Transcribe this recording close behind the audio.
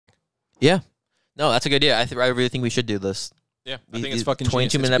Yeah. No, that's a good idea. I really think we should do this. Yeah, I think it's fucking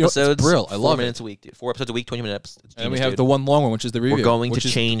 22-minute episodes. It's brill. I love 4 minutes a week, dude. 4 episodes a week, 20 minutes. And then we have the one long one, which is the review. We're going to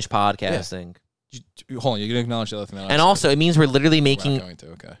change podcasting. Yeah. Hold on, you're gonna acknowledge the other thing. And also, it means we're literally making. We're not going to.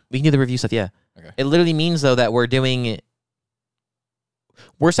 Okay. We can do the review stuff. Yeah. Okay. It literally means though that we're doing.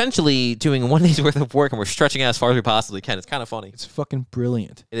 We're essentially doing 1 day's worth of work, and we're stretching out as far as we possibly can. It's kind of funny. It's fucking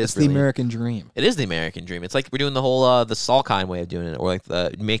brilliant. It's the American dream. It is the American dream. It's like we're doing the whole the Salkind way of doing it, or like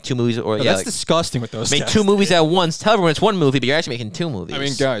the make 2 movies, or that's like, disgusting with those. Make guys. 2 movies at once. Tell everyone it's 1 movie, but you're actually making 2 movies. I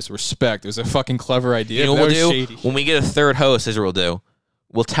mean, guys, respect. It was a fucking clever idea. You know what we'll do? When we get a 3rd host, here's what we'll do.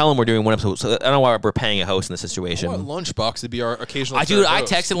 We'll tell them we're doing 1 episode. So I don't know why we're paying a host in this situation. I want Lunchbox to be our occasional. I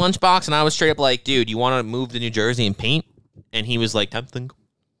texted Lunchbox and I was straight up like, dude, you want to move to New Jersey and paint? And he was like, tempting.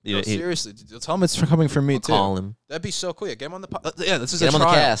 No, seriously, tell him it's coming from me too. Call him. That'd be so cool. Yeah, get him on the. Yeah, this is get a him trial.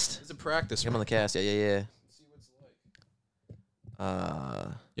 On the cast. It's a practice. Get him on the cast. Yeah. See what it's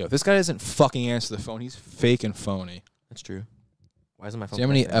like. Yo, if this guy doesn't fucking answer the phone, he's fake and phony. That's true. Why isn't my phone? See how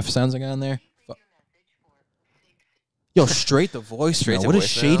many F sounds I got in there? Yo, straight the voice. Straight. What a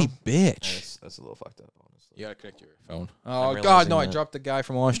shady bitch. That's a little fucked up, honestly. You gotta connect your phone. Oh God, no! I dropped the guy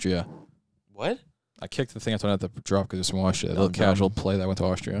from Austria. What? I kicked the thing I thought I had to drop because it's from Austria. That little casual play that went to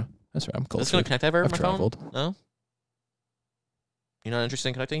Austria. That's right. I'm cool. That's gonna connect ever. I've my traveled. Phone? No. You're not interested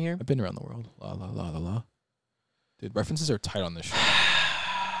in connecting here? I've been around the world. La la la la la. Dude, references are tight on this show.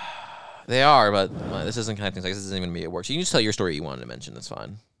 They are, but this isn't connecting. Like, this isn't even gonna be at work. So you can just tell your story you wanted to mention. That's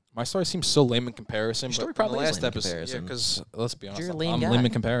fine. My story seems so lame in comparison. Your story but probably the last is lame episode, in comparison. yeah, because let's be honest, You're a I'm lame lame guy.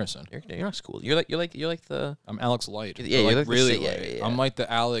 in comparison. You're not cool. You're like the. I'm Alex Light. Yeah, you're like really the, light. yeah. I'm like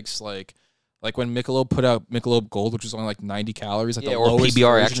the Alex like when Michelob put out Michelob Gold, which was only like 90 calories, like the or lowest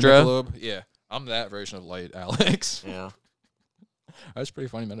PBR version Extra. of Michelob. Yeah, I'm that version of light, Alex. Yeah, that's a pretty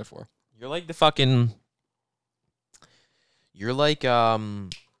funny metaphor. You're like the fucking. You're like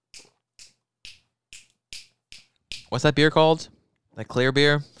what's that beer called? That clear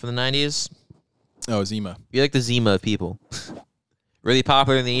beer from the 90s? Oh, Zima. You're like the Zima of people. Really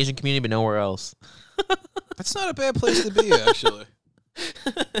popular in the Asian community, but nowhere else. That's not a bad place to be, actually.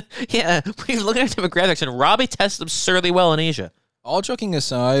 Yeah, we're looking at demographics, and Robbie tests absurdly well in Asia. All joking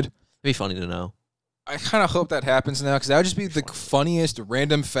aside, it'd be funny to know. I kind of hope that happens now, because that would just be the funniest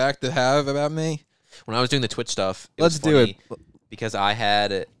random fact to have about me. When I was doing the Twitch stuff, let's do it. Because I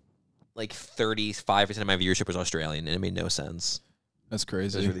had like 35% of my viewership was Australian, and it made no sense. That's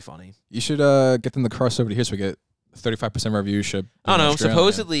crazy. It was really funny. You should get them to cross over to here so we get 35% of our viewership. I don't know.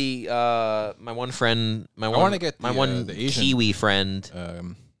 Supposedly, my one friend, my one Kiwi friend,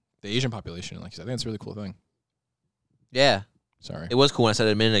 the Asian population. Like, I think it's a really cool thing. Yeah. Sorry. It was cool when I said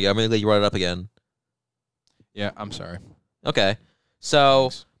it a minute ago. I'm really glad you brought it up again. Yeah, I'm sorry. Okay. So,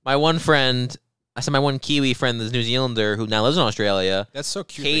 Thanks. my one friend, I said my one Kiwi friend, this New Zealander who now lives in Australia. That's so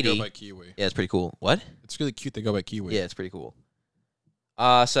cute. Katie. They go by Kiwi. Yeah, it's pretty cool. What? It's really cute they go by Kiwi. Yeah, it's pretty cool.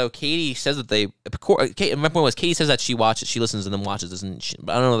 So Katie says that my point was Katie says that she listens and then watches this, and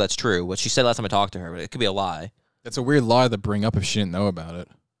I don't know if that's true. What she said last time I talked to her, but it could be a lie. That's a weird lie to bring up if she didn't know about it.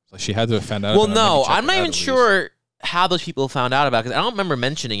 Like, she had to have found out. Well, no, I'm not even sure how those people found out about it, because I don't remember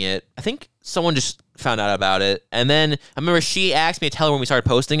mentioning it. I think someone just found out about it, and then I remember she asked me to tell her when we started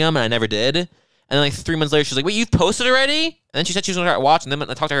posting them, and I never did. And then like 3 months later, she's like, "Wait, you've posted already?" And then she said she was going to start watching them.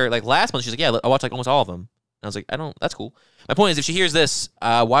 And I talked to her like last month. She's like, "Yeah, I watched like almost all of them." And I was like, that's cool. My point is, if she hears this,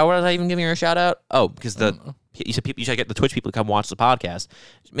 why was I even giving her a shout out? Oh, because you said you should get the Twitch people to come watch the podcast.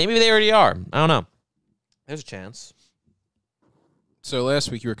 Maybe they already are. I don't know. There's a chance. So last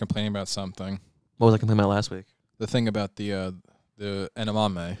week you were complaining about something. What was I complaining about last week? The thing about the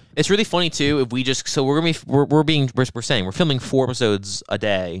edamame. It's really funny too. If we just we're saying we're filming 4 episodes a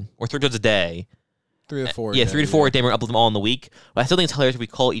day or 3 episodes a day. 3 to 4. Yeah, 3 to 4 a day. We're uploading them all in the week. But I still think it's hilarious if we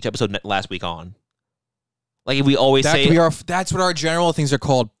call each episode last week on. Like if we always say that's what our general things are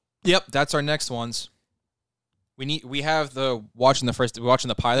called. Yep, that's our next ones. We have the watching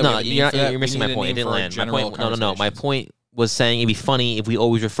the pilot. No, you're missing my point. It didn't land. My point, no. My point was saying it'd be funny if we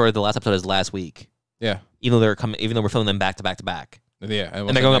always refer to the last episode as last week. Yeah. Even though we're filming them back to back to back. Yeah, and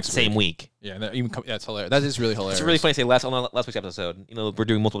they're going up the same week. Yeah, that's hilarious. That is really hilarious. It's really funny to say last week's episode. You know, we're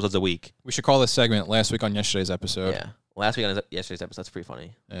doing multiple episodes a week. We should call this segment "Last Week on Yesterday's Episode." Yeah, last week on yesterday's episode. That's pretty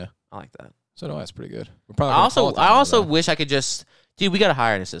funny. Yeah, I like that. So no, that's pretty good. We're probably I also wish I could just, dude. We gotta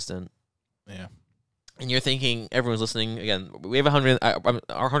hire an assistant. Yeah. And you're thinking everyone's listening again. We have our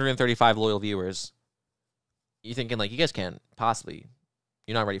 135 loyal viewers. You're thinking like you guys can't possibly.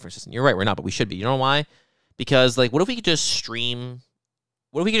 You're not ready for an assistant. You're right. We're not, but we should be. You know why? Because like, what if we could just stream?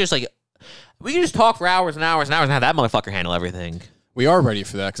 What if we could just we could just talk for hours and hours and hours and have that motherfucker handle everything? We are ready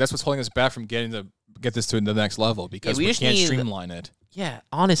for that because that's what's holding us back from getting this to the next level because we can't streamline it. Yeah,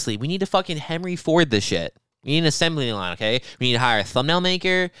 honestly, we need to fucking Henry Ford this shit. We need an assembly line, okay? We need to hire a thumbnail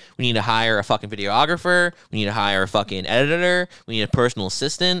maker. We need to hire a fucking videographer. We need to hire a fucking editor. We need a personal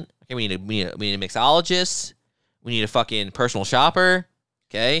assistant. Okay, we need a mixologist. We need a fucking personal shopper.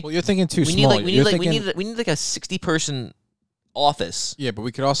 Okay. Well, you're thinking too we small. Need we need like a 60-person office. Yeah, but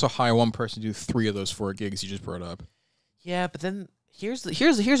we could also hire one person to do 3 of those 4 gigs you just brought up. Yeah, but then here's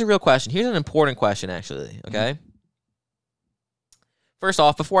a real question. Here's an important question, actually. Okay. First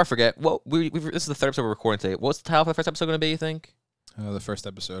off, before I forget, this is the 3rd episode we're recording today. What's the title for the first episode going to be, you think? The first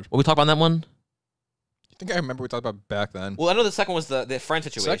episode. What we talked about on that one? I think I remember we talked about back then. Well, I know the second one was the friend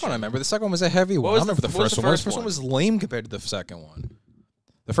situation. The second one I remember. The second one was a heavy one. I don't remember the first one. The first one was lame compared to the second one.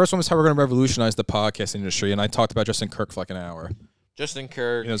 The first one was how we're going to revolutionize the podcast industry, and I talked about Justin Kirk for like an hour. Justin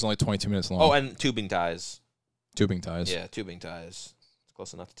Kirk. It was only 22 minutes long. Oh, and tubing ties. Tubing ties. Yeah, tubing ties. It's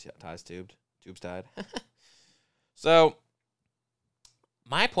close enough to ties tubed. Tubes tied. So...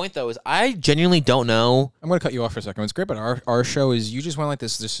 my point, though, is I genuinely don't know. I'm going to cut you off for a second. What's great about our show is you just went like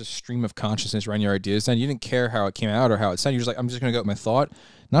this stream of consciousness around your ideas, and you didn't care how it came out or how it sounded. You're just like, I'm just going to go with my thought.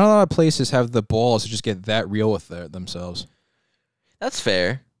 Not a lot of places have the balls to just get that real with themselves. That's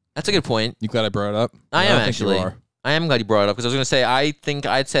fair. That's a good point. You glad I brought it up? I am, actually. I am glad you brought it up, because I was going to say,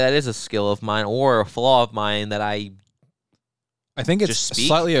 I'd say that is a skill of mine or a flaw of mine that I think it's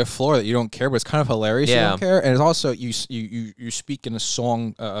slightly a flaw that you don't care, but it's kind of hilarious. You don't care, and it's also you speak in a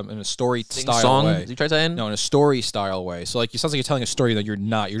song, in a story style way. Did you try saying? No, in a story style way. So like, it sounds like you're telling a story that you're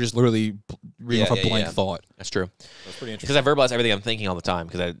not. You're just literally reading off a blank thought. That's true. That's pretty interesting. Because I verbalize everything I'm thinking all the time.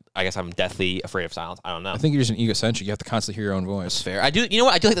 Because I guess I'm deathly afraid of silence. I don't know. I think you're just an egocentric. You have to constantly hear your own voice. That's fair. I do. You know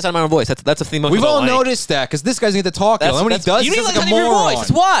what? I do like the sound of my own voice. That's a thing. We've all noticed that because this guy's need to talk. And when he does, you he's need like a your moron. voice.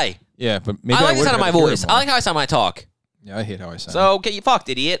 That's why. Yeah, but maybe I like the sound of my voice. I like how I sound when I talk. Yeah, I hate how I sound. So get you fucked,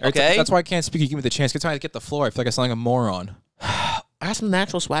 idiot. Okay. That's why I can't speak. You give me the chance. Get time to get the floor. I feel like I sound like a moron. I have some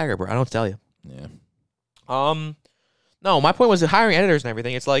natural swagger, bro. I don't know what to tell you. Yeah. No, my point was hiring editors and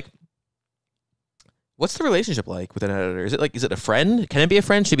everything. It's like, what's the relationship like with an editor? Is it a friend? Can it be a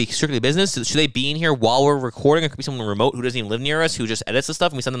friend? Should it be strictly business? Should they be in here while we're recording? It could be someone remote who doesn't even live near us, who just edits the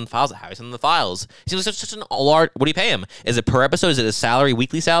stuff, and we send them the files. How do we send them the files? It seems like such an large. What do you pay him? Is it per episode? Is it a salary,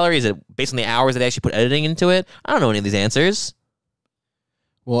 weekly salary? Is it based on the hours that they actually put editing into it? I don't know any of these answers.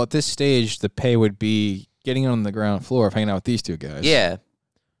 Well, at this stage, the pay would be getting on the ground floor of hanging out with these two guys. Yeah,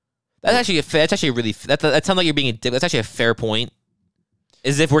 that sounds like you're being a dick. That's actually a fair point.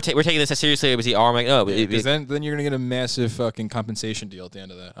 Is if we're taking this as seriously as we are, like, oh, because then you're gonna get a massive fucking compensation deal at the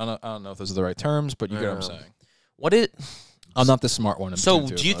end of that. I don't know if those are the right terms, but you get what I'm saying. I'm not the smart one. So,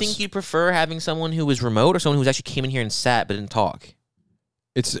 do you think you'd prefer having someone who was remote or someone who actually came in here and sat but didn't talk?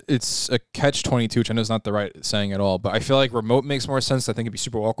 It's a catch-22, which I know is not the right saying at all, but I feel like remote makes more sense. I think it'd be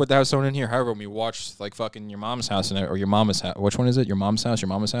super awkward to have someone in here. However, when we watch like fucking your mom's house or your mama's house, which one is it? Your mom's house? Your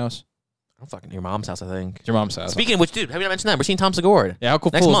mama's house? I'm fucking your mom's house, I think. It's your mom's house. Speaking of which, dude, have you not mentioned that? We're seeing Tom Segura. Yeah, how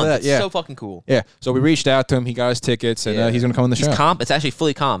cool next month. Is that? Yeah, so fucking cool. Yeah, so we reached out to him. He got his tickets, and he's gonna come on the show. It's actually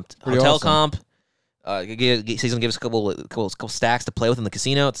fully comped. Pretty Hotel awesome. comp. He's gonna give us a couple stacks to play with in the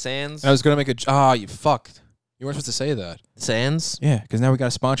casino at the Sands. And I was gonna make you fucked. You weren't supposed to say that. Sands? Yeah, because now we got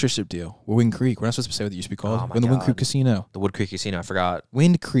a sponsorship deal with Wind Creek. We're not supposed to say what it used to be called. We're in the Wind Creek Casino. The Wood Creek Casino, I forgot.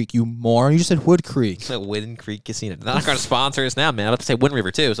 Wind Creek, you moron. You just said Wood Creek. The Wind Creek Casino. They're not going to sponsor us now, man. I'm about to say Wind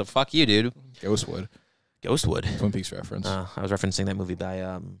River, too, so fuck you, dude. Ghostwood. Twin Peaks reference. I was referencing that movie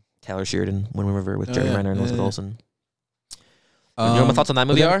by Taylor Sheridan, Wind River, with Jeremy Renner and Elizabeth Olsen. You know what my thoughts on that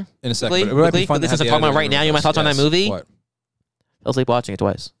movie are? In a second. Quickly, since I'm talking about right now, you know my thoughts on that movie? What? Fell asleep watching it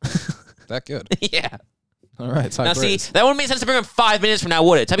twice. That good? Yeah. All right. Now, see, that wouldn't make sense to bring him 5 minutes from now,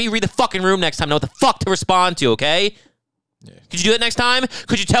 would it? Tell me you read the fucking room next time, know what the fuck to respond to, okay? Yeah. Could you do it next time?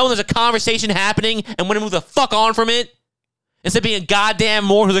 Could you tell when there's a conversation happening and want to move the fuck on from it? Instead of being a goddamn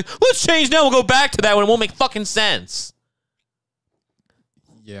moron who's like, let's change now, we'll go back to that when it won't make fucking sense.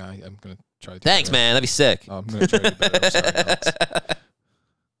 Yeah, I'm going to try to do Thanks, better. man. That'd be sick. I'm going to try to do better.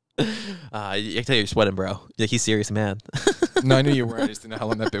 I'm sorry, I can tell you're sweating, bro. Like, he's serious, man. No, I knew you were. I just didn't know how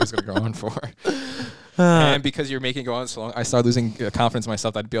long that bit was going to go on for. And because you're making it go on so long, I started losing confidence in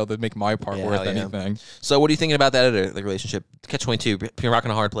myself that I'd be able to make my part worth anything. So what are you thinking about that editor, the relationship? Catch-22, between rock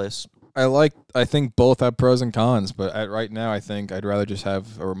and a hard place. I think both have pros and cons, but right now I think I'd rather just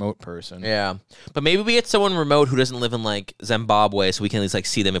have a remote person. Yeah. But maybe we get someone remote who doesn't live in, like, Zimbabwe, so we can at least, like,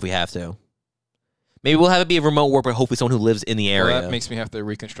 see them if we have to. Maybe we'll have it be a remote work, but hopefully someone who lives in the area. Well, that makes me have to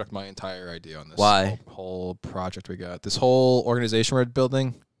reconstruct my entire idea on this. Why? Whole project we got. This whole organization we're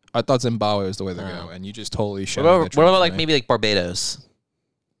building, I thought Zimbabwe was the way to go, and you just totally shut What about like, maybe, like, Barbados?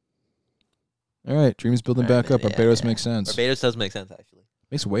 All right, dreams building back up. Barbados makes sense. Barbados does make sense, actually.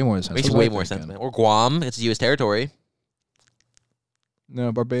 Makes way more sense. Makes way more sense, man. Or Guam. It's a U.S. territory.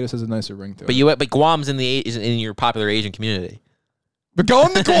 No, Barbados has a nicer ring to But it. but Guam's is in your popular Asian community. We're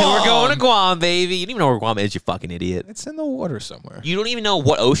going to Guam. We're going to Guam, baby. You don't even know where Guam is, you fucking idiot. It's in the water somewhere. You don't even know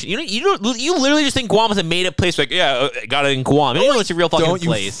what ocean. You literally just think Guam is a made up place. Like, yeah, got it in Guam. You don't know it's a real fucking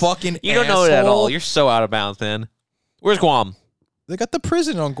place. You don't know it at all. You're so out of bounds, man. Where's Guam? They got the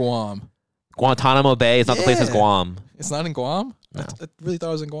prison on Guam. Guantanamo Bay. It's not the place as Guam. It's not in Guam? No. I really thought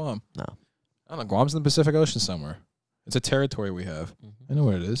it was in Guam. No. I don't know. Guam's in the Pacific Ocean somewhere. It's a territory we have. I know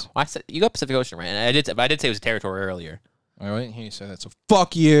what it is. I said you got Pacific Ocean, right? And I did say it was a territory earlier. I didn't hear you say that, so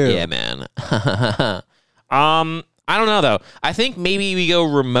fuck you. Yeah, man. I don't know though. I think maybe we go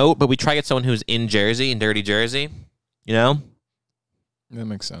remote, but we try to get someone who's in Jersey, in dirty Jersey. You know? That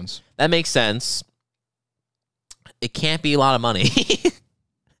makes sense. That makes sense. It can't be a lot of money.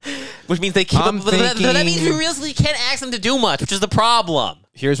 Which means they keep up. But that means we really can't ask them to do much, which is the problem.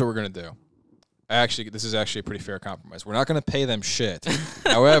 Here's what we're gonna do. This is actually a pretty fair compromise. We're not gonna pay them shit.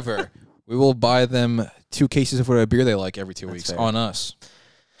 However, we will buy them 2 cases of whatever beer they like every 2 weeks on us.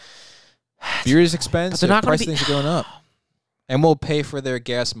 Beer is expensive. Price things are going up. And we'll pay for their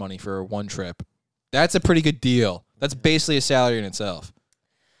gas money for 1 trip. That's a pretty good deal. That's basically a salary in itself.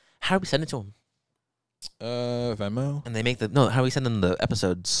 How do we send it to them? Venmo. And they make how do we send them the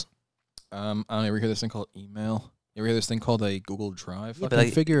episodes? I don't ever hear this thing called email. You ever hear this thing called a Google Drive? Yeah,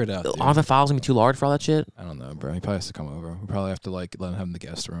 like, figure it out. Are the files gonna be too large for all that shit? I don't know, bro. He probably has to come over. We probably have to let him have in the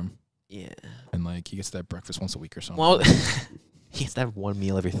guest room. Yeah. And he gets that breakfast once a week or something. Well, he has to have 1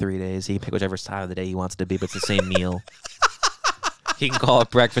 meal every 3 days. He can pick whichever side of the day he wants it to be, but it's the same meal. He can call it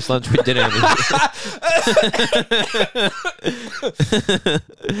breakfast, lunch, or dinner.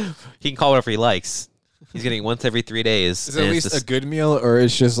 He can call whatever he likes. He's getting it once every 3 days. Is it at least a good meal, or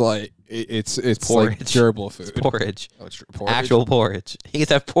it's just it's porridge. Like durable food? It's porridge. Oh, it's porridge. Actual porridge. He gets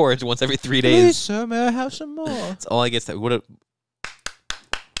to have porridge once every 3 days. Please, sir, may I have some more? That's all he gets.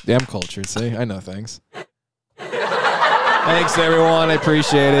 Damn cultured, see? I know things. Thanks, everyone. I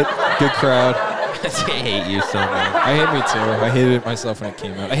appreciate it. Good crowd. I hate you so much. I hate me too. I hated it myself when it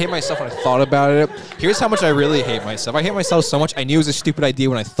came out. I hate myself when I thought about it. Here's how much I really hate myself. I hate myself so much. I knew it was a stupid idea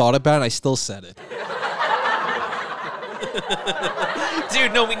when I thought about it, and I still said it.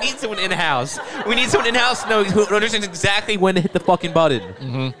 Dude, no, we need someone in-house. We need someone in-house who understands exactly when to hit the fucking button.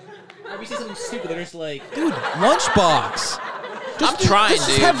 Mm-hmm. We say something stupid, they're just like... Dude, Lunchbox. I'm trying,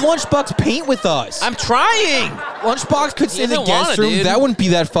 just have Lunchbox paint with us. I'm trying. Lunchbox could sit in the guest room. Dude. That wouldn't be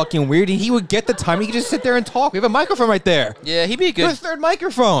that fucking weird. And he would get the time. He could just sit there and talk. We have a microphone right there. Yeah, he'd be good. We have a third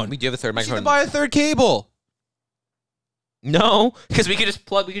microphone. We do have a third microphone. We should buy a third cable. No, because we could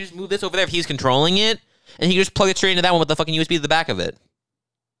just move this over there if he's controlling it, and he could just plug it straight into that one with the fucking USB to the back of it.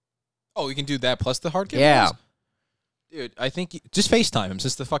 Oh, we can do that plus the hard cables? Yeah. Dude, I think just FaceTime him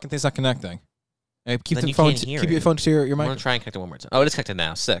since the fucking thing's not connecting. And keep Then your phone to your I'm mic. going to try and connect it one more time. Oh, it is connected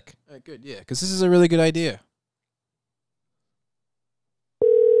now. Sick. Good, yeah, because this is a really good idea.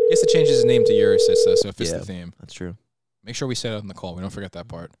 He has to change his name to Yurasits, though, so it fits the theme. That's true. Make sure we say it on the call. We don't forget that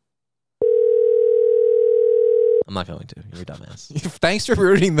part. I'm not going to. You're a dumbass. Thanks for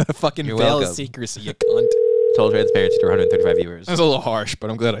ruining the fucking veil of secrecy, you cunt. Total transparency to 135 viewers. That was a little harsh, but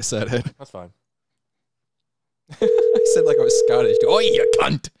I'm glad I said it. That's fine. I said like I was Scottish. Oh, you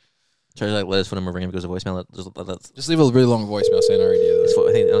cunt. Try to let us when I'm ringing because of voicemail. Just leave a really long voicemail saying our idea. I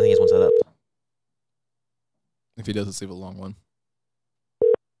don't think he's one set up. If he does, let's leave a long one.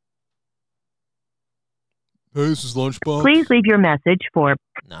 Hey, this is Lunchbox. Please leave your message for...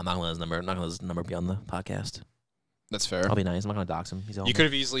 No, I'm not going to let his number. I'm not going to let his number be on the podcast. That's fair. I'll be nice. I'm not going to dox him. He's you could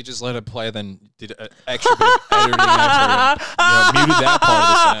have easily just let it play, then did an extra bit of editing after muted that part of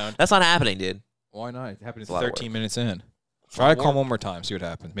the sound. That's not happening, dude. Why not? It happened 13 minutes in. Try to call him one more time. See what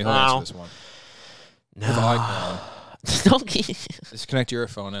happens. Maybe he'll answer this one. No. Just connect your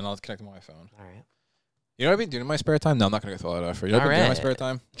phone and I'll connect my phone. All right. You know what I've been doing in my spare time? No, I'm not going to throw that out for you. You know what I've been doing in my spare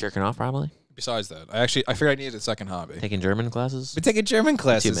time? Jerking off, probably. Besides that, I figured I needed a second hobby. Taking German classes? Been taking German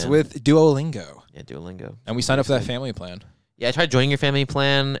classes with Duolingo. Yeah, Duolingo. And we signed up for that family plan. Yeah, I tried joining your family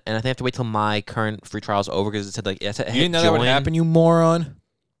plan, and I think I have to wait till my current free trial is over because it said, like, you didn't know that would happen, you moron?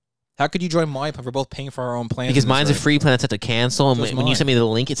 How could you join my plan? We're both paying for our own plans. Because mine's a free plan that said to cancel, and when you sent me the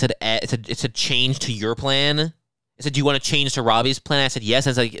link, it said change to your plan. It said, do you want to change to Robbie's plan? I said yes,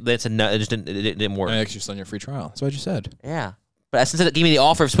 and it's like, no, it didn't work. I actually just on your free trial. That's what you said. Yeah. But since it gave me the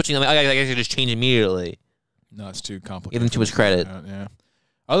offer of switching, I'm like, I could just change immediately. No, it's too complicated. Give him too much credit. Yeah.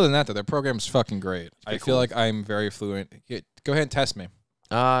 Other than that, though, their program's fucking great. I feel like I'm very fluent. Go ahead and test me.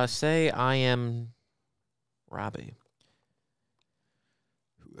 Say I am Robbie.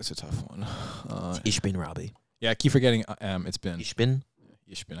 That's a tough one. Ich bin Robbie. Yeah, I keep forgetting it's been. Ich bin?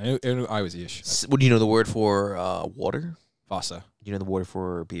 Ich bin. I knew I was ish. What do you know the word for water? Wasser. You know the word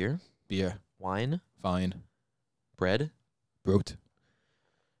for beer? Beer. Wine? Fine. Bread? Brot.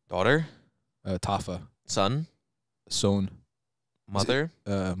 Daughter? Tafel. Son? Sohn. Mother?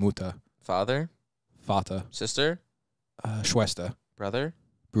 Mutter. Father? Vater. Sister? Schwester. Brother?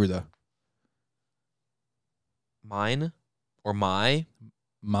 Bruder. Mine? Or my?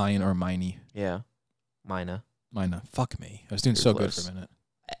 Mine or miney. Yeah. Mina. Mine. Fuck me. I was doing so good for a minute.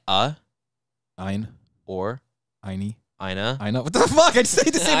 Ein. Or? Eine. Ina. I know. What the fuck? I just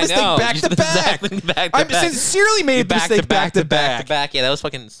made the same mistake back to back. I sincerely made the mistake back to back. Yeah, that was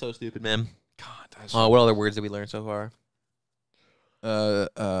fucking so stupid, man. God. What other words did we learn so far?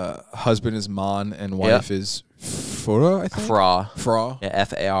 Husband is man and wife is Fra, I think. Fra. Yeah,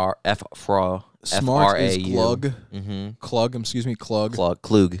 F-A-R. Fra. Smart is glug. Mm-hmm. Klug, excuse me, klug. Klug.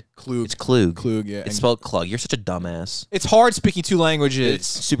 It's Klug. Klug, yeah. It's spelled Klug. You're such a dumbass. It's hard speaking two languages. It's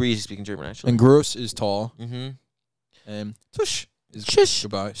super easy speaking German, actually. And gross is tall. Mm-hmm. And tush is shush.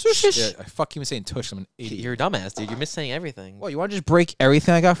 Goodbye. Shush. Yeah, I fucking was saying tush. I'm an idiot. You're a dumbass, dude. You're missing everything. What, you want to just break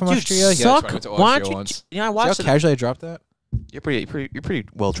everything I got from Austria? Suck. Yeah, Why don't you? Yeah, I watched See how casually I dropped that? You're pretty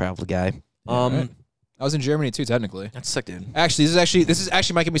well traveled guy. Right. I was in Germany too, technically. That's sick, dude. Actually, this is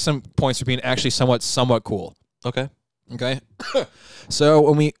actually might give me some points for being actually somewhat cool. Okay.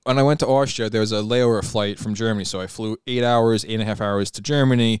 So when I went to Austria, there was a layover flight from Germany. So I flew 8.5 hours to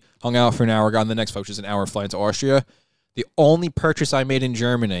Germany, hung out for an hour, got on the next flight, which is an hour flight to Austria. The only purchase I made in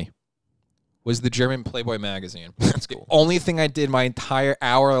Germany was the German Playboy magazine. That's cool. The only thing I did my entire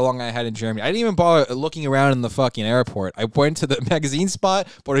hour long I had in Germany. I didn't even bother looking around in the fucking airport. I went to the magazine spot,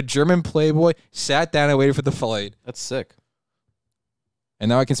 bought a German Playboy, sat down and waited for the flight. That's sick. And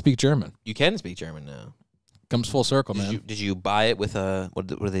now I can speak German. You can speak German now. Comes full circle, man. Did you buy it with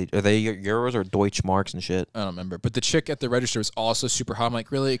what are they? Are they euros or Deutsche marks and shit? I don't remember. But the chick at the register was also super hot. I'm like,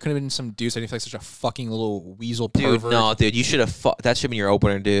 really? It could have been some dude. I didn't feel like such a fucking little weasel pervert. Dude, no, dude. You should have. That should have been your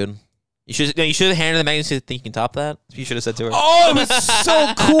opener, dude. You should have handed the magazine. Think you can top that? You should have said to her. Oh, it was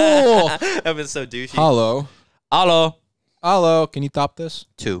so cool. That was so douchey. Hello. Can you top this?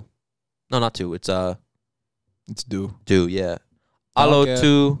 2. No, not 2. It's It's do. Do, yeah. Hello,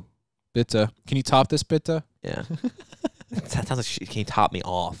 2. Bitte. Can you top this, bitte? Yeah. That sounds like can you top me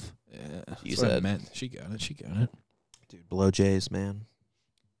off? Yeah. You said. What I meant. She got it. Dude, below J's, man.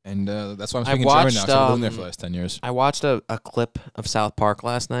 And that's why I'm speaking German now. I've been living there for the last 10 years. I watched a clip of South Park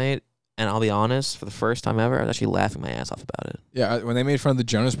last night, and I'll be honest, for the first time ever, I was actually laughing my ass off about it. Yeah, when they made fun of the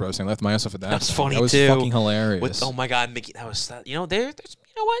Jonas Brothers, I left my ass off at that. That was funny, too. That was fucking hilarious. Oh, my God, Mickey, that was... You know, there's...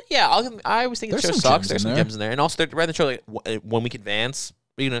 You know what? Yeah, I was thinking the show sucks. There's some gems in there. And also, they're writing the show like 1 week advance.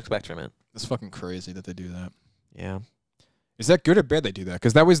 What are you going to expect from it? It's fucking crazy that they do that. Yeah. Is that good or bad they do that?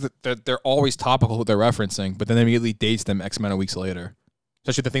 Because that was they're always topical what they're referencing, but then they immediately dates them X amount of weeks later.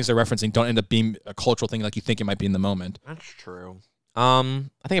 Especially the things they're referencing don't end up being a cultural thing like you think it might be in the moment. That's true. I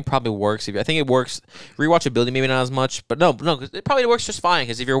think it probably works. I think it works. Rewatchability maybe not as much, but no, it probably works just fine.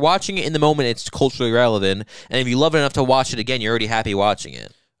 Because if you're watching it in the moment, it's culturally relevant, and if you love it enough to watch it again, you're already happy watching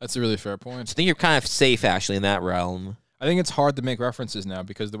it. That's a really fair point. So I think you're kind of safe actually in that realm. I think it's hard to make references now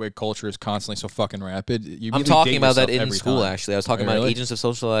because the way culture is constantly so fucking rapid. I'm talking about that in school, actually. I was talking about agents of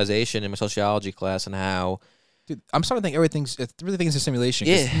socialization in my sociology class and how... Dude, I'm starting to think everything's a simulation.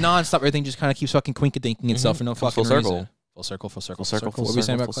 Yeah. Nonstop, everything just kind of keeps fucking quinky-dinking itself for no fucking reason. Full circle. What were we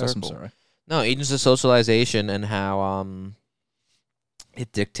saying about class? I'm sorry. No, agents of socialization and how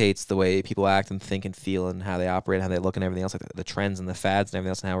it dictates the way people act and think and feel and how they operate, how they look and everything else, like the trends and the fads and everything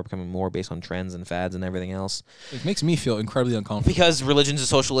else, and how we're becoming more based on trends and fads and everything else. It makes me feel incredibly uncomfortable. Because religion's a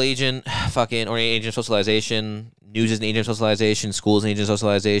social agent, or an agent of socialization, news is an agent of socialization, school is an agent of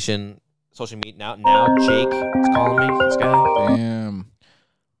socialization, social media. Now Jake is calling me, this guy. Damn.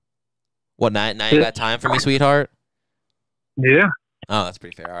 What, now you got time for me, sweetheart? Yeah. Oh, that's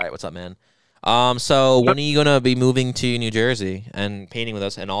pretty fair. All right, what's up, man? So when are you gonna be moving to New Jersey and painting with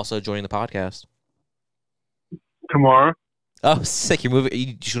us, and also joining the podcast? Tomorrow. Oh, sick! You're moving.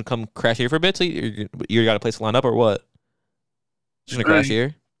 You just gonna come crash here for a bit? So you got a place lined up, or what? Just gonna crash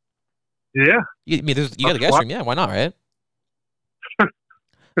here? Yeah. You got a guest room, yeah? Why not, right?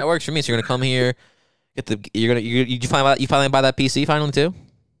 That works for me. So you're gonna come here. You finally buy that PC finally too?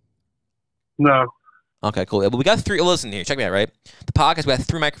 No. Okay, cool. But we got 3. Listen here, check me out, right? The podcast, we got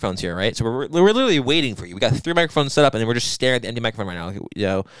 3 microphones here, right? So we're literally waiting for you. We got 3 microphones set up, and then we're just staring at the empty microphone right now. You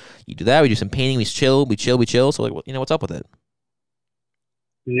know, you do that. We do some painting. We chill. So, like, you know, what's up with it?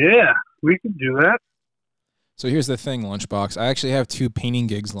 Yeah, we could do that. So here's the thing, Lunchbox. I actually have 2 painting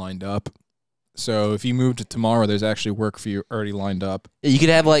gigs lined up. So if you move to tomorrow, there's actually work for you already lined up. You could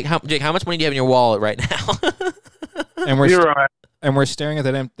have like Jake, how much money do you have in your wallet right now? And we're You're right. And we're staring at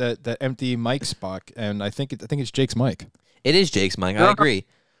that empty mic spot, and I think it's Jake's mic. It is Jake's mic. I No. agree.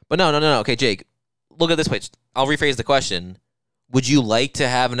 But no. Okay, Jake, look at this way. I'll rephrase the question. Would you like to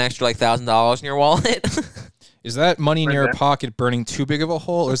have an extra like $1,000 in your wallet? Is that money in Right your there. pocket burning too big of a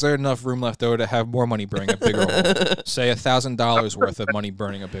hole, or is there enough room left over to have more money burning a bigger hole? Say $1,000 worth of money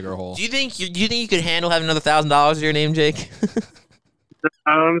burning a bigger hole. Do you think you could handle having another $1,000 to your name, Jake?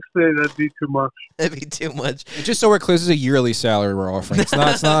 Honestly, that'd be too much. That'd be too much. Just so we're clear, this is a yearly salary we're offering. It's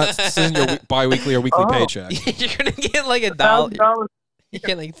not. This isn't your bi-weekly or weekly Oh. paycheck. You're gonna get like $1. $1,000. You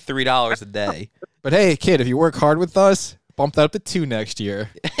get like $3 a day. But hey, kid, if you work hard with us, bump that up to 2 next year.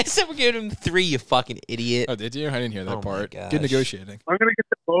 I said we're giving him 3. You fucking idiot. Oh, did you? I didn't hear that Oh my part. gosh. Good negotiating. I'm gonna get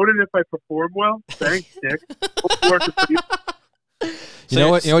promoted if I perform well. Thanks, Dick. Working for you. You know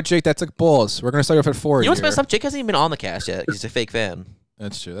what? You know what, Jake? That's like balls. We're gonna start off at 4. You know what's here. messed up? Jake hasn't even been on the cast yet. He's a fake fan.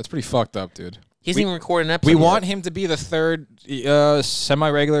 That's true. That's pretty fucked up, dude. He hasn't even recorded an episode. We yet. want him to be the third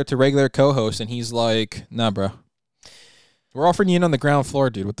semi-regular to regular co-host, and he's like, nah, bro. We're offering you in on the ground floor,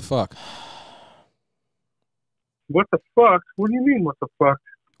 dude. What the fuck? What the fuck? What do you mean, what the fuck?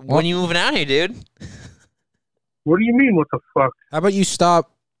 When you moving out here, dude? What do you mean, what the fuck? How about you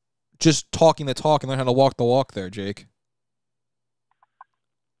stop just talking the talk and learn how to walk the walk there, Jake?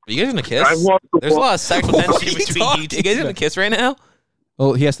 Are you guys gonna kiss? I walk the There's a walk. lot of sexual What are tension you between you. talking You guys gonna about? kiss right now?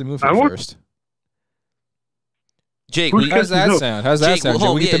 Well, he has to move I here want- first. Jake, Who's will you, How's that Who? sound? How's that Jake, sound?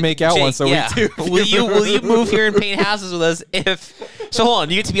 well, Jake? We get to yeah, make out Jake, once a yeah. week, too. Will you move here and paint houses with us? So hold on,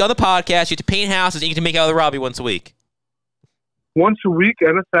 you get to be on the podcast, you get to paint houses, and you get to make out with Robbie once a week. Once a week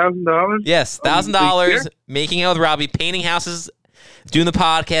and $1,000? Yes, $1,000 making out with Robbie, painting houses, doing the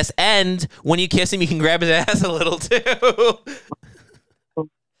podcast, and when you kiss him, you can grab his ass a little too.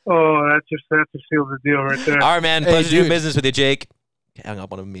 Oh, that just seals the deal right there. All right, man. Hey, Pleasure doing dude. business with you, Jake. Hung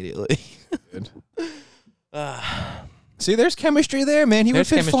up on him immediately. Good. Ah. See, there's chemistry there, man. He would There's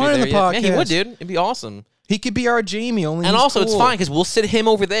fit chemistry fine in there, the yeah. podcast. Man, he would, dude. It'd be awesome. He could be our Jamie, only And he's also, it's cool. fine because we'll sit him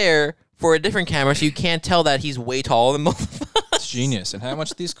over there for a different camera, so you can't tell that he's way taller than both of us. It's genius. And how much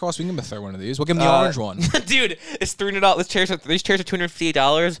do these cost? We can give him a third one of these. We'll give him the orange one. Dude, it's $300. These chairs are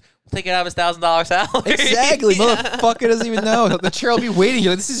 $258. We'll take it out of his $1,000 salary. Exactly. Yeah. Motherfucker doesn't even know. The chair will be waiting.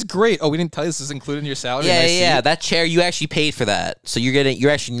 You're like, this is great. Oh, we didn't tell you this is included in your salary. Yeah, Nice yeah. seat. That chair, you actually paid for that, so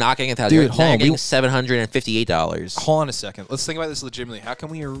you're actually not getting $1,000. Dude, You're hold on, getting we- $758. Hold on a second. Let's think about this legitimately. How can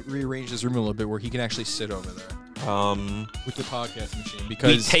we rearrange this room a little bit where he can actually sit over there with the podcast machine?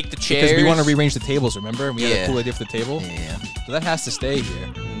 Because We take the because we want to chairs. rearrange the tables. Remember, and we had Yeah. a cool idea for the table. Yeah. So that has to stay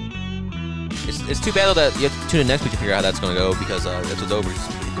here. It's too bad though that you have to tune in next week to figure out how that's going to go because episode's over.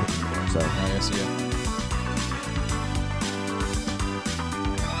 So. Oh, yes, yeah.